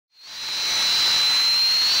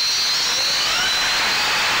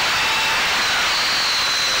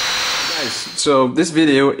so this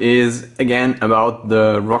video is again about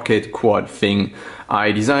the rocket quad thing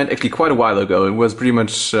I designed actually quite a while ago. It was pretty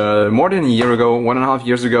much more than a year ago, 1.5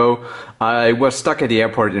 years ago. I was stuck at the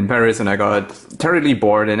airport in Paris and I got terribly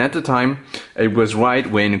bored, and at the time it was right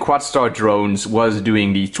when Quadstar Drones was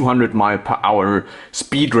doing the 200 mile per hour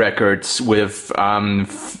speed records with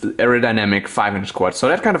aerodynamic 5-inch quads. So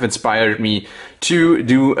that kind of inspired me to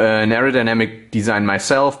do an aerodynamic design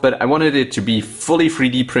myself, but I wanted it to be fully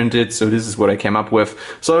 3D printed, so this is what I came up with.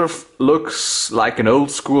 Sort of looks like an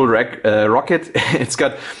old school rocket. It's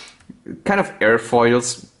got kind of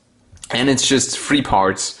airfoils and it's just 3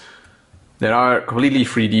 parts that are completely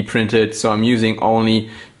 3D printed, so I'm using only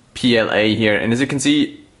PLA here. And as you can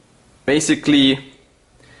see, basically,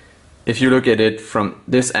 if you look at it from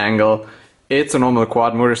this angle, it's a normal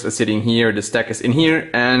quad. Motors are sitting here, the stack is in here,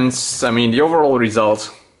 and I mean the overall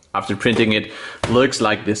result after printing it looks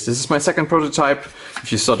like this. This is my second prototype.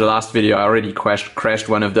 If you saw the last video, I already crashed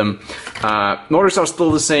one of them. Motors are still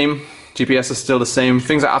the same, GPS is still the same.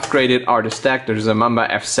 Things are upgraded are the stack. There's a Mamba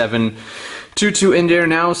F722 in there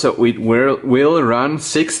now, so it will run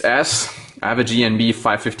 6S. I have a GNB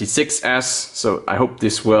 556S, so I hope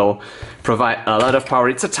this will provide a lot of power.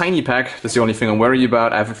 It's a tiny pack, that's the only thing I'm worried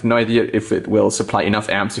about. I have no idea if it will supply enough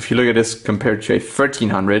amps. If you look at this compared to a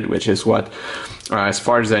 1300, which is what, as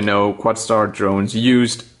far as I know, Quadstar Drones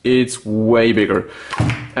used, it's way bigger.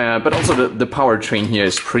 But also the powertrain here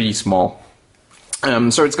is pretty small.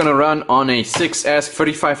 So it's gonna run on a 6S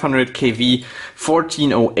 3500 kV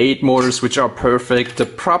 1408 motors, which are perfect. The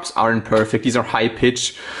props aren't perfect, these are high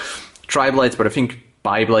pitch tri-blades, but I think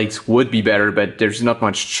bi-blades would be better, but there's not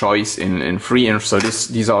much choice in 3-inch, so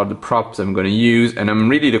these are the props I'm going to use, and I'm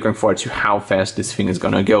really looking forward to how fast this thing is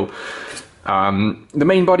going to go. The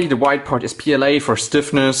main body, the white part, is PLA for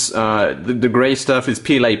stiffness. The gray stuff is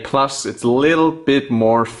PLA plus. It's a little bit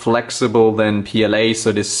more flexible than PLA,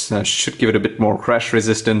 so this should give it a bit more crash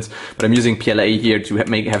resistance, but I'm using PLA here to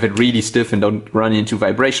have it really stiff and don't run into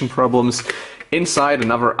vibration problems. Inside,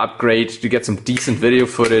 another upgrade to get some decent video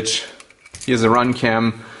footage. Here's a run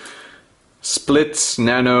cam, split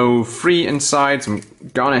nano 3 inside, so I'm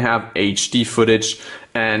gonna have HD footage,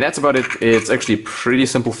 and that's about it. It's actually a pretty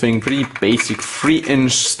simple thing, pretty basic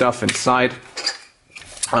 3-inch stuff inside.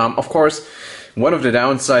 Of course, one of the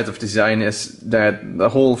downsides of design is that the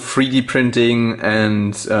whole 3D printing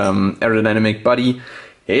and aerodynamic body,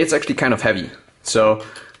 it's actually kind of heavy. So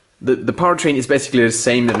the powertrain is basically the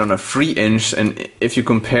same than on a 3-inch, and if you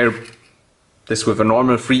compare this with a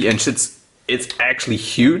normal 3-inch, it's actually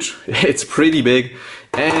huge. It's pretty big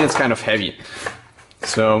and it's kind of heavy.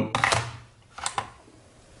 So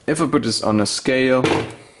if I put this on a scale,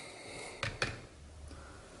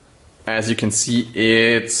 as you can see,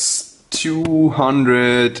 it's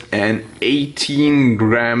 218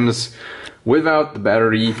 grams without the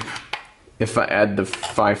battery. If I add the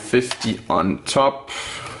 550 on top,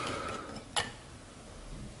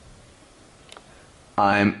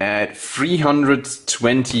 I'm at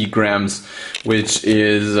 320 grams, which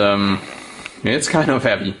is, it's kind of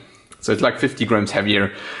heavy. So it's like 50 grams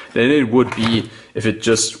heavier than it would be if it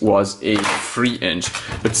just was a 3-inch.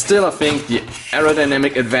 But still, I think the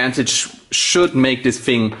aerodynamic advantage should make this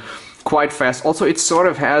thing quite fast. Also, it sort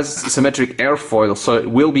of has symmetric airfoil, so it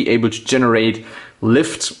will be able to generate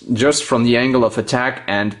lift just from the angle of attack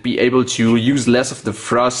and be able to use less of the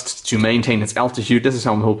thrust to maintain its altitude. This is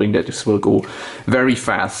how I'm hoping that this will go very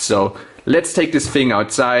fast. So let's take this thing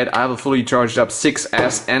outside. I have a fully charged up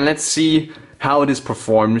 6S, and let's see how this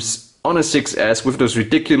performs on a 6S with those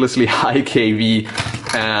ridiculously high kV.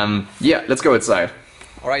 Yeah, let's go outside.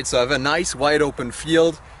 Alright, so I have a nice wide open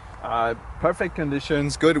field. Perfect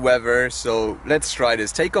conditions, good weather, so let's try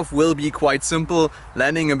this. Takeoff will be quite simple,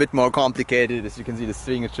 landing a bit more complicated. As you can see, this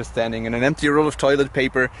thing is just standing in an empty roll of toilet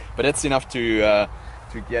paper, but that's enough to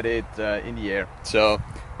get it in the air. So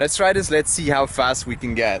let's try this, let's see how fast we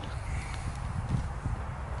can get.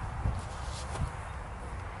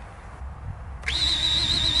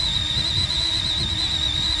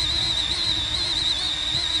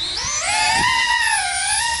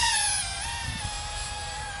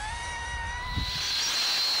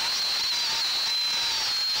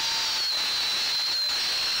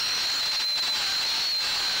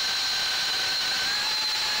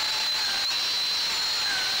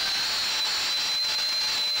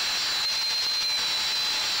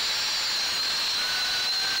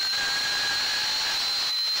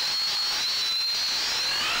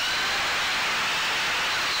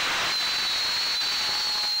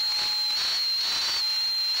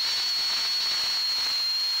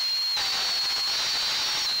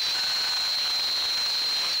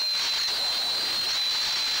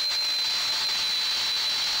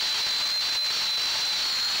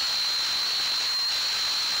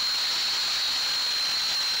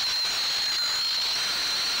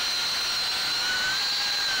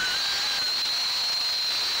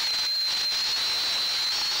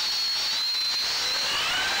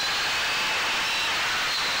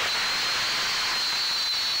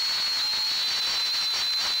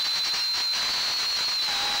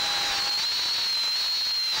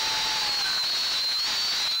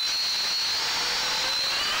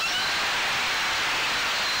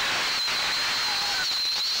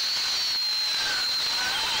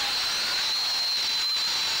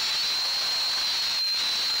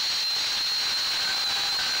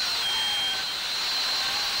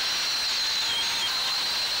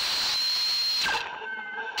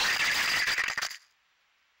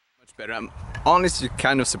 better. I'm honestly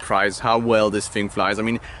kind of surprised how well this thing flies. I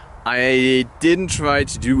mean, I didn't try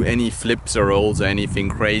to do any flips or rolls or anything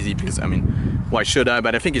crazy because, I mean, why should I?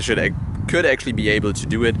 But I think it could actually be able to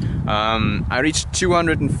do it. I reached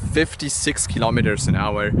 256 kilometers an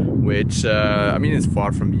hour, which I mean, it's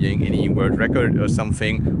far from being any world record or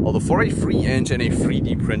something. Although for a free engine, a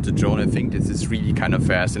 3D printed drone, I think this is really kind of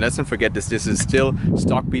fast. And let's not forget this is still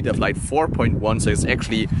stock speed of like 4.1, so it's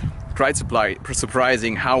actually quite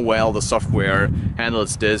surprising how well the software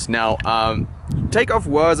handles this. Now, takeoff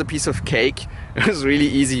was a piece of cake. It was really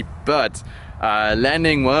easy, but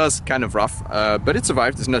landing was kind of rough, but it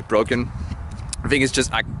survived. It's not broken. I think it's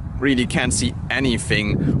just I really can't see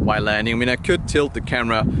anything while landing. I mean, I could tilt the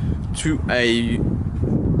camera to a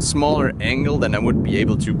smaller angle, then I would be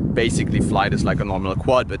able to basically fly this like a normal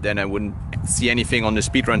quad, but then I wouldn't see anything on the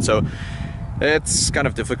speedrun, so it's kind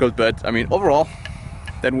of difficult. But I mean, overall,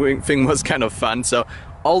 that thing was kind of fun. So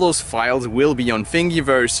all those files will be on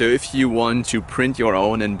Thingiverse, so if you want to print your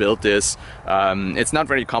own and build this, it's not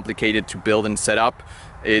very complicated to build and set up.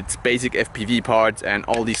 It's basic FPV parts, and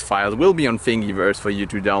all these files will be on Thingiverse for you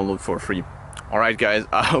to download for free. Alright guys,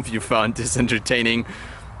 I hope you found this entertaining.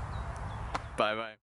 Bye bye.